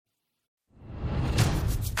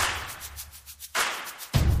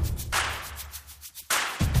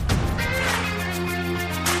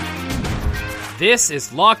This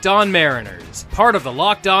is Locked On Mariners, part of the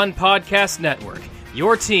Locked On Podcast Network,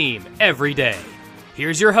 your team every day.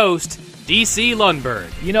 Here's your host, DC Lundberg.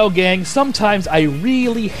 You know, gang, sometimes I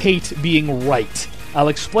really hate being right. I'll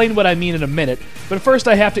explain what I mean in a minute, but first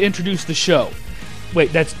I have to introduce the show.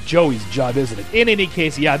 Wait, that's Joey's job, isn't it? In any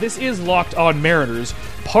case, yeah, this is Locked On Mariners,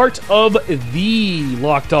 part of the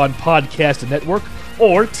Locked On Podcast Network,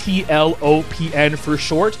 or TLOPN for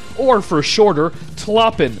short, or for shorter,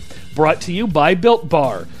 TLOPN. Brought to you by Built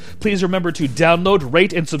Bar. Please remember to download,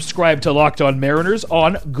 rate, and subscribe to Locked On Mariners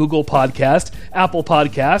on Google Podcast, Apple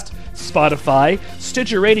Podcast, Spotify,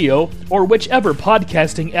 Stitcher Radio, or whichever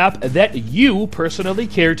podcasting app that you personally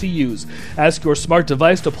care to use. Ask your smart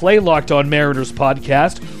device to play Locked On Mariners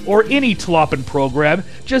podcast or any TLOPN program.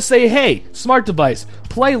 Just say, hey, smart device,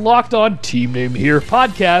 play Locked On Team Name Here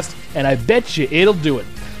podcast, and I bet you it'll do it.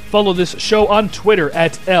 Follow this show on Twitter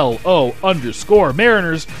at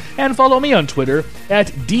LO_Mariners, and follow me on Twitter at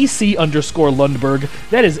DC_Lundberg.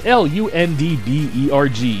 That is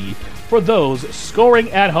LUNDBERG. For those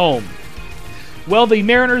scoring at home. Well, the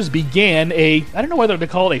Mariners began I don't know whether to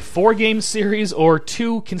call it a 4-game series or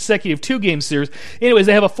 2 consecutive 2-game series. Anyways,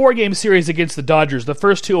 they have a 4-game series against the Dodgers. The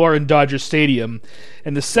first 2 are in Dodger Stadium,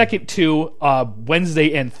 and the second 2,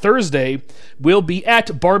 Wednesday and Thursday, will be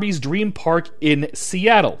at Barbie's Dream Park in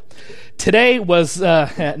Seattle. Today was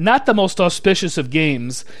not the most auspicious of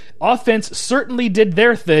games. Offense certainly did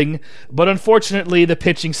their thing, but unfortunately the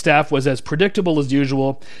pitching staff was as predictable as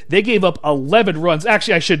usual. They gave up 11 runs.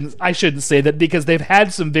 Actually, I shouldn't say that because they've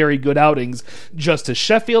had some very good outings. Justice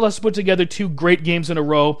Sheffield has put together 2 great games in a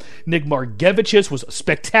row. Nick Margevicius was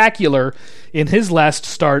spectacular in his last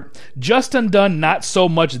start. Justin Dunn, not so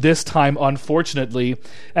much this time, unfortunately.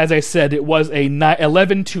 As I said, it was a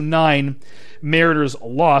 11-9 Mariners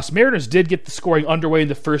loss. Mariners did get the scoring underway in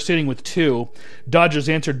the first inning with 2. Dodgers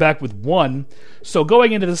answered back with 1. So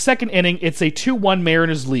going into the second inning, it's a 2-1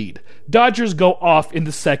 Mariners lead. Dodgers go off in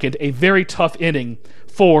the second, a very tough inning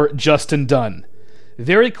for Justin Dunn.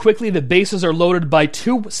 Very quickly, the bases are loaded by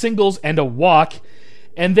 2 singles and a walk,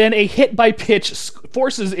 and then a hit by pitch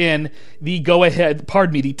forces in the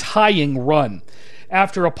the tying run.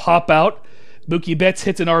 After a pop out, Mookie Betts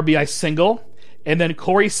hits an RBI single, and then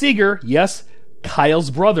Corey Seager, yes, Kyle's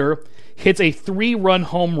brother, hits a 3-run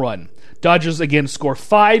home run. Dodgers again score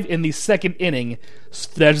 5 in the second inning.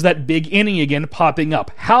 There's that big inning again popping up.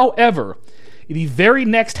 However, in the very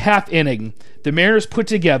next half inning, the Mariners put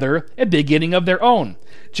together a big inning of their own.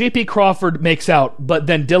 J.P. Crawford makes out, but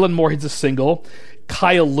then Dylan Moore hits a single.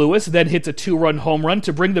 Kyle Lewis then hits a 2-run home run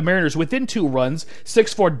to bring the Mariners within 2 runs.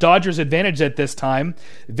 6-4 Dodgers advantage at this time.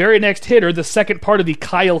 Very next hitter, the second part of the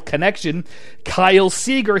Kyle connection, Kyle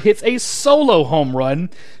Seager hits a solo home run.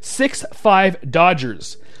 6-5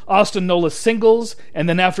 Dodgers. Austin Nola singles, and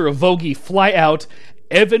then after a Vogie fly out,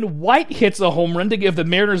 Evan White hits a home run to give the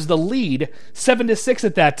Mariners the lead, 7-6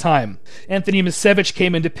 at that time. Anthony Misevich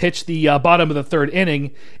came in to pitch the bottom of the third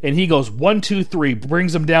inning, and he goes 1-2-3,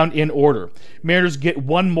 brings them down in order. Mariners get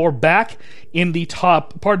one more back in the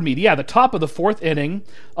top of the fourth inning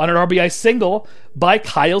on an RBI single by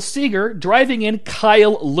Kyle Seager, driving in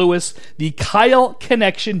Kyle Lewis, the Kyle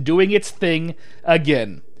connection doing its thing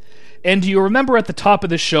again. And do you remember at the top of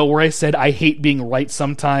the show where I said I hate being right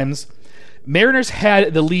sometimes? Mariners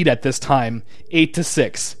had the lead at this time,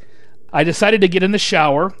 8-6. I decided to get in the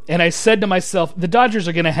shower, and I said to myself, the Dodgers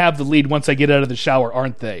are going to have the lead once I get out of the shower,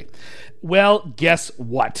 aren't they? Well, guess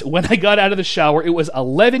what? When I got out of the shower, it was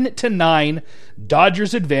 11-9,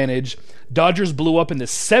 Dodgers advantage. Dodgers blew up in the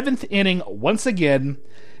 7th inning once again.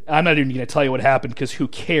 I'm not even going to tell you what happened because who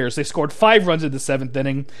cares? They scored 5 runs in the 7th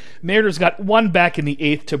inning. Mariners got 1 back in the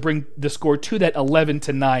 8th to bring the score to that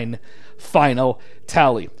 11-9 final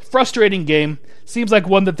tally. Frustrating game. Seems like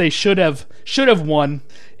one that they should have won.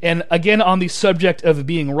 And again, on the subject of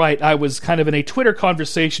being right, I was kind of in a Twitter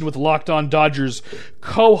conversation with Locked On Dodgers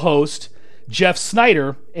co-host Jeff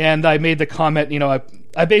Snyder, and I made the comment,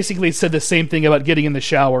 I basically said the same thing about getting in the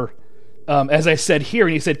shower as I said here,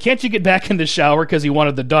 and he said, can't you get back in the shower, because he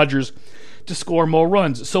wanted the Dodgers to score more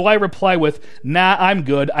runs. So I reply with, nah, I'm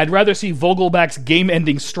good. I'd rather see Vogelback's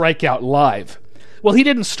game-ending strikeout live. Well, he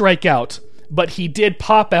didn't strike out, but he did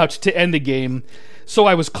pop out to end the game, so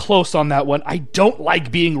I was close on that one. I don't like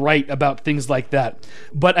being right about things like that,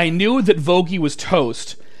 but I knew that Vogie was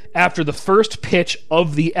toast after the first pitch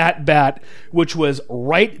of the at-bat, which was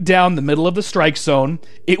right down the middle of the strike zone.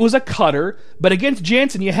 It was a cutter, but against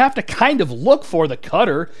Jansen, you have to kind of look for the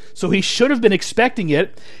cutter, so he should have been expecting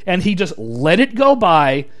it, and he just let it go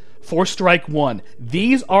by, for strike one.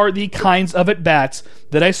 These are the kinds of at-bats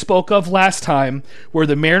that I spoke of last time, where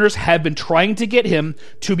the Mariners have been trying to get him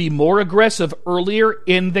to be more aggressive earlier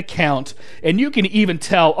in the count. And you can even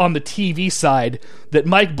tell on the TV side that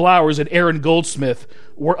Mike Blowers and Aaron Goldsmith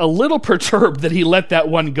were a little perturbed that he let that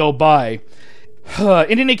one go by.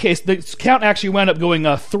 In any case, the count actually wound up going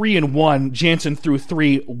 3-1. Jansen threw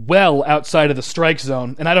 3 well outside of the strike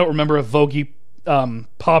zone, and I don't remember if Vogie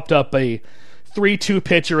popped up a 3-2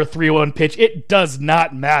 pitch or a 3-1 pitch. It does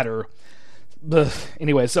not matter.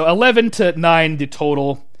 Anyway, so 11-9 the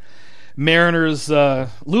total. Mariners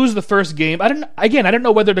lose the first game. I don't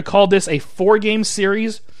know whether to call this a 4-game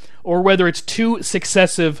series or whether it's 2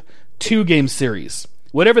 successive 2-game series.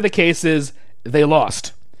 Whatever the case is, they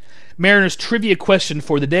lost. Mariners trivia question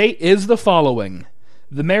for the day is the following.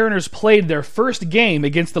 The Mariners played their first game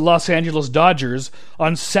against the Los Angeles Dodgers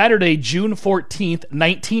on Saturday, June 14th,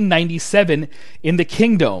 1997 in the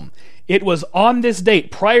Kingdome. It was on this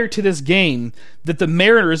date, prior to this game, that the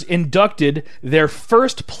Mariners inducted their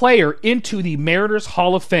first player into the Mariners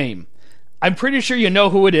Hall of Fame. I'm pretty sure you know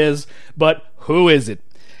who it is, but who is it?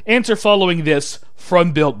 Answer following this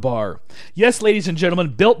from Built Bar. Yes, ladies and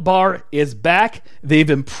gentlemen, Built Bar is back. They've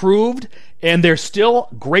improved, and they're still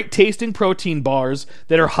great-tasting protein bars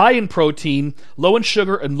that are high in protein, low in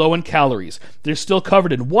sugar, and low in calories. They're still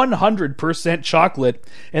covered in 100% chocolate,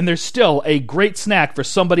 and they're still a great snack for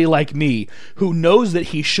somebody like me who knows that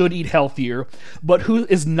he should eat healthier, but who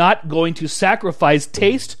is not going to sacrifice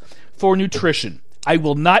taste for nutrition. I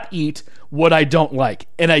will not eat what I don't like,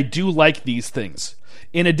 and I do like these things.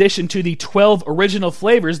 In addition to the 12 original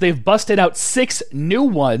flavors, they've busted out 6 new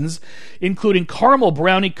ones, including caramel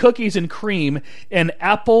brownie, cookies and cream, and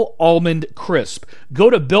apple almond crisp. Go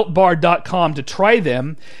to BuiltBar.com to try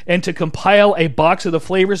them and to compile a box of the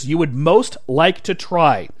flavors you would most like to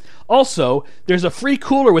try. Also, there's a free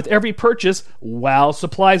cooler with every purchase while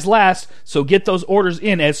supplies last, so get those orders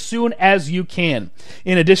in as soon as you can.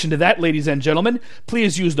 In addition to that, ladies and gentlemen,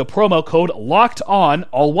 please use the promo code LOCKEDON,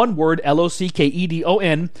 all one word,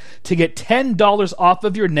 LOCKEDON, to get $10 off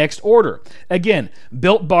of your next order. Again,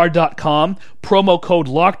 BuiltBar.com, promo code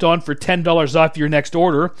LOCKEDON for $10 off your next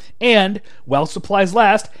order, and, while supplies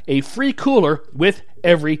last, a free cooler with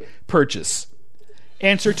every purchase.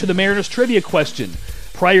 Answer to the Mariners trivia question.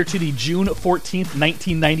 Prior to the June 14th,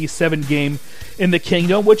 1997 game in the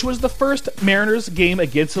Kingdome, which was the first Mariners game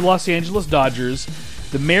against the Los Angeles Dodgers,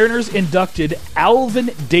 the Mariners inducted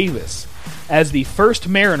Alvin Davis as the first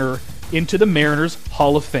Mariner into the Mariners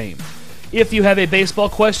Hall of Fame. If you have a baseball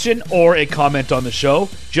question or a comment on the show,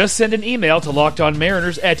 just send an email to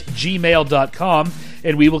lockedonmariners@gmail.com,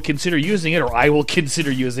 and we will consider using it, or I will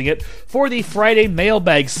consider using it, for the Friday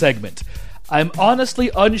mailbag segment. I'm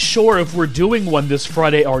honestly unsure if we're doing one this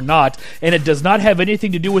Friday or not, and it does not have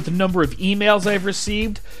anything to do with the number of emails I've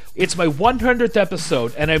received. It's my 100th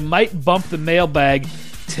episode, and I might bump the mailbag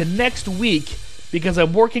to next week because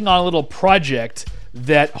I'm working on a little project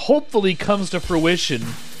that hopefully comes to fruition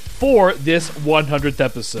for this 100th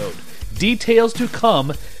episode. Details to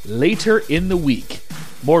come later in the week.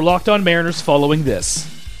 More Locked On Mariners following this.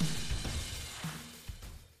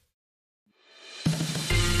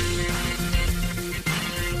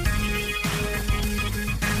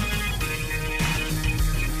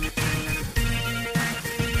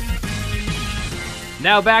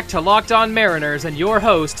 Now back to Locked On Mariners and your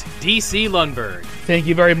host, DC Lundberg. Thank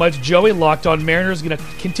you very much, Joey. Locked On Mariners going to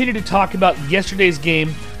continue to talk about yesterday's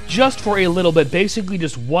game just for a little bit, basically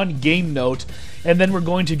just one game note, and then we're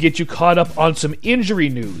going to get you caught up on some injury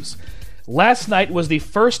news. Last night was the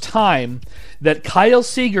first time that Kyle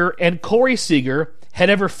Seager and Corey Seager had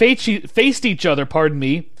ever faced each other,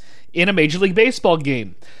 in a Major League Baseball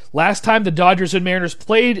game. Last time the Dodgers and Mariners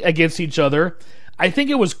played against each other, I think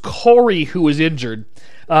it was Corey who was injured.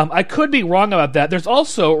 I could be wrong about that. There's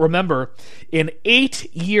also, remember, an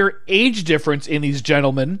 8-year age difference in these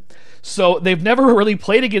gentlemen, so they've never really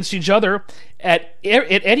played against each other at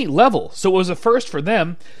any level. So it was a first for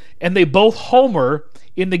them, and they both homer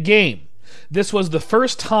in the game. This was the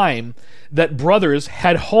first time that brothers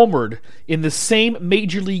had homered in the same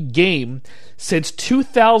Major League game since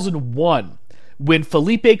 2001. When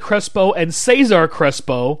Felipe Crespo and Cesar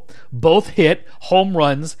Crespo both hit home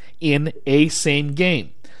runs in a same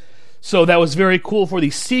game. So that was very cool for the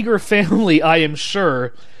Seager family, I am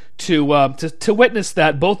sure, to witness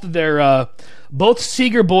that. Both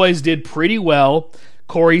Seager boys did pretty well.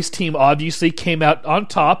 Corey's team obviously came out on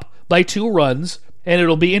top by 2 runs, and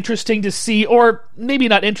it'll be interesting to see, or maybe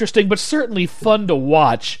not interesting, but certainly fun to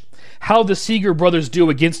watch, how the Seager brothers do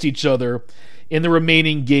against each other in the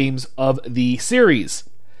remaining games of the series.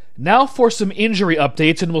 Now for some injury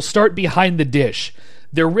updates, and we'll start behind the dish.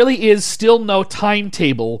 There really is still no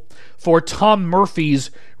timetable for Tom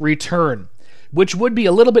Murphy's return, which would be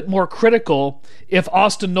a little bit more critical if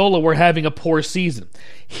Austin Nola were having a poor season.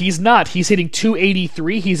 He's not. He's hitting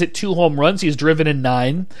 .283. He's at 2 home runs. He's driven in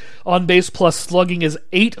 9. On-base plus slugging is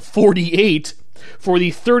 .848 for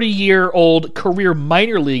the 30-year-old career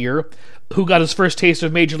minor leaguer who got his first taste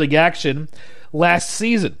of Major League action last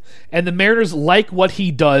season. And the Mariners like what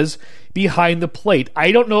he does behind the plate.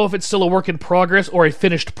 I don't know if it's still a work in progress or a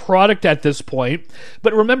finished product at this point,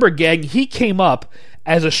 but remember, gang, he came up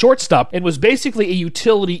as a shortstop and was basically a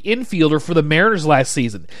utility infielder for the Mariners last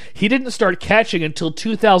season. He didn't start catching until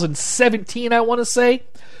 2017, I want to say,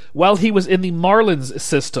 while he was in the Marlins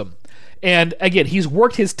system. And again, he's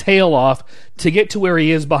worked his tail off to get to where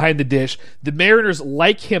he is behind the dish. The Mariners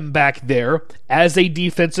like him back there as a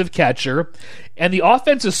defensive catcher. And the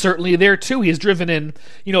offense is certainly there too. He's driven in,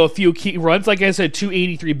 a few key runs. Like I said,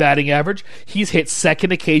 .283 batting average. He's hit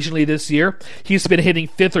second occasionally this year. He's been hitting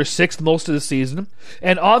 5th or 6th most of the season.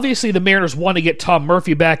 And obviously the Mariners want to get Tom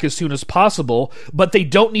Murphy back as soon as possible, but they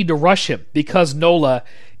don't need to rush him because Nola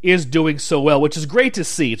is doing so well, which is great to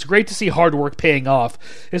see. It's great to see hard work paying off,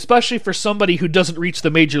 especially for somebody who doesn't reach the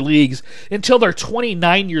major leagues until they're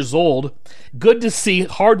 29 years old. Good to see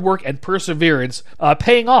hard work and perseverance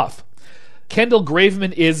paying off. Kendall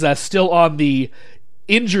Graveman is still on the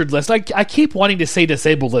injured list. I keep wanting to say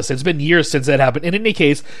disabled list. It's been years since that happened. In any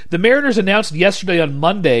case, the Mariners announced yesterday on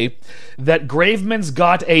Monday that Graveman's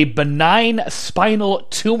got a benign spinal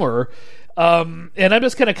tumor. And I'm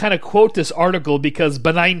just going to kind of quote this article because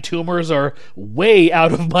benign tumors are way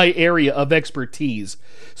out of my area of expertise.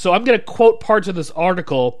 So I'm going to quote parts of this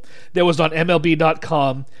article that was on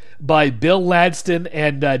MLB.com by Bill Ladston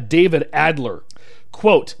and David Adler.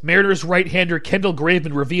 Quote, Mariners right-hander Kendall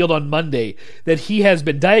Graveman revealed on Monday that he has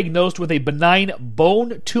been diagnosed with a benign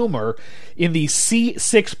bone tumor in the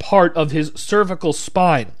C6 part of his cervical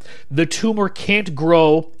spine. The tumor can't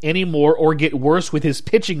grow anymore or get worse with his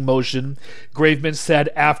pitching motion, Graveman said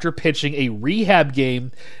after pitching a rehab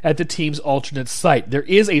game at the team's alternate site. There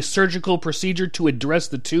is a surgical procedure to address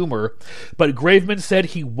the tumor, but Graveman said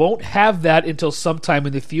he won't have that until sometime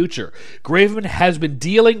in the future. Graveman has been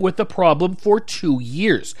dealing with the problem for 2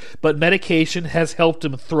 years, but medication has helped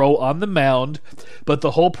him throw on the mound, but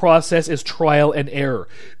the whole process is trial and error.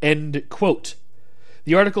 End quote.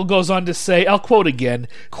 The article goes on to say, I'll quote again,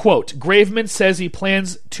 quote, Graveman says he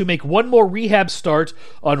plans to make one more rehab start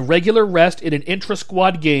on regular rest in an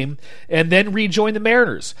intra-squad game and then rejoin the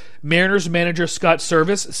Mariners. Mariners manager Scott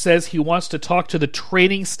Service says he wants to talk to the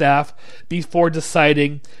training staff before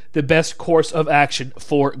deciding the best course of action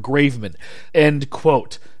for Graveman. End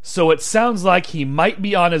quote. So it sounds like he might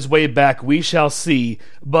be on his way back. We shall see,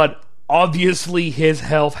 but obviously his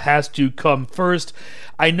health has to come first.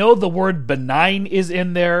 I know the word benign is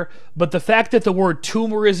in there, but the fact that the word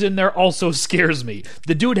tumor is in there also scares me.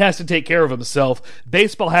 The dude has to take care of himself.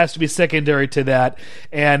 Baseball has to be secondary to that,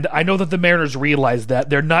 and I know that the Mariners realize that.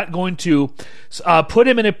 They're not going to put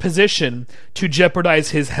him in a position to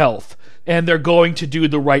jeopardize his health, and they're going to do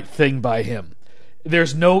the right thing by him.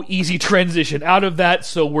 There's no easy transition out of that,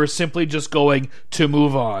 so we're simply just going to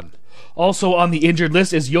move on. Also on the injured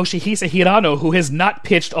list is Yoshihisa Hirano, who has not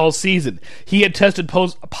pitched all season. He had tested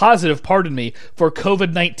positive for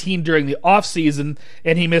COVID-19 during the offseason,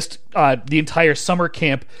 and he missed the entire summer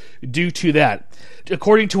camp due to that.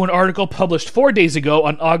 According to an article published 4 days ago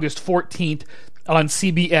on August 14th on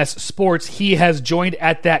CBS Sports, he has joined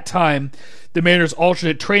at that time the Mariners'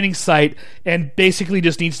 alternate training site and basically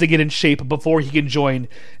just needs to get in shape before he can join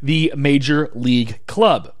the Major League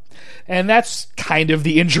club. And that's kind of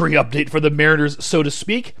the injury update for the Mariners, so to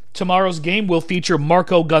speak. Tomorrow's game will feature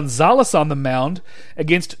Marco Gonzalez on the mound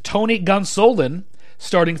against Tony Gonsolin,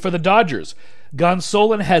 starting for the Dodgers.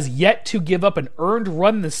 Gonsolin has yet to give up an earned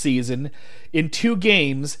run this season in 2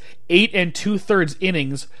 games, 8 2/3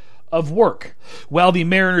 innings of work, while the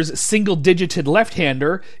Mariners' single-digited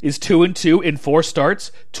left-hander is 2-2 in 4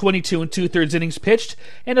 starts, 22 2/3 innings pitched,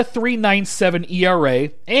 and a 3.97 ERA,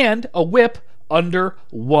 and a whip under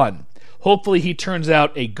 1. Hopefully he turns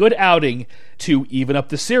out a good outing to even up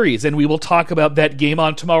the series, and we will talk about that game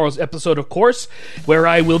on tomorrow's episode, of course, where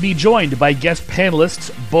I will be joined by guest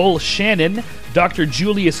panelists Bull Shannon, Dr.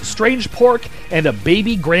 Julius Strangepork, and a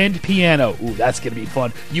baby grand piano. Ooh, that's going to be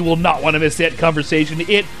fun. You will not want to miss that conversation.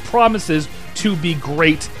 It promises to be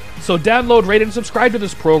great. So download, rate, and subscribe to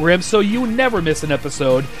this program so you never miss an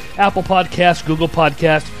episode. Apple Podcasts, Google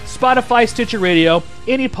Podcasts, Spotify, Stitcher Radio,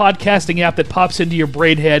 any podcasting app that pops into your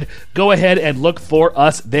brain head, go ahead and look for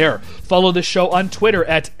us there. Follow the show on Twitter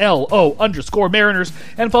at LO_Mariners,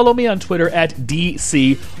 and follow me on Twitter at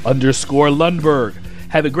DC_Lundberg.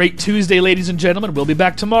 Have a great Tuesday, ladies and gentlemen. We'll be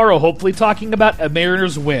back tomorrow, hopefully talking about a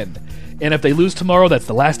Mariners win. And if they lose tomorrow, that's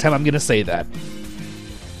the last time I'm going to say that.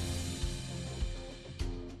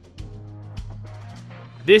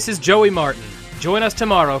 This is Joey Martin. Join us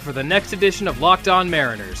tomorrow for the next edition of Locked On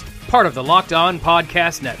Mariners, part of the Locked On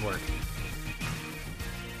Podcast Network.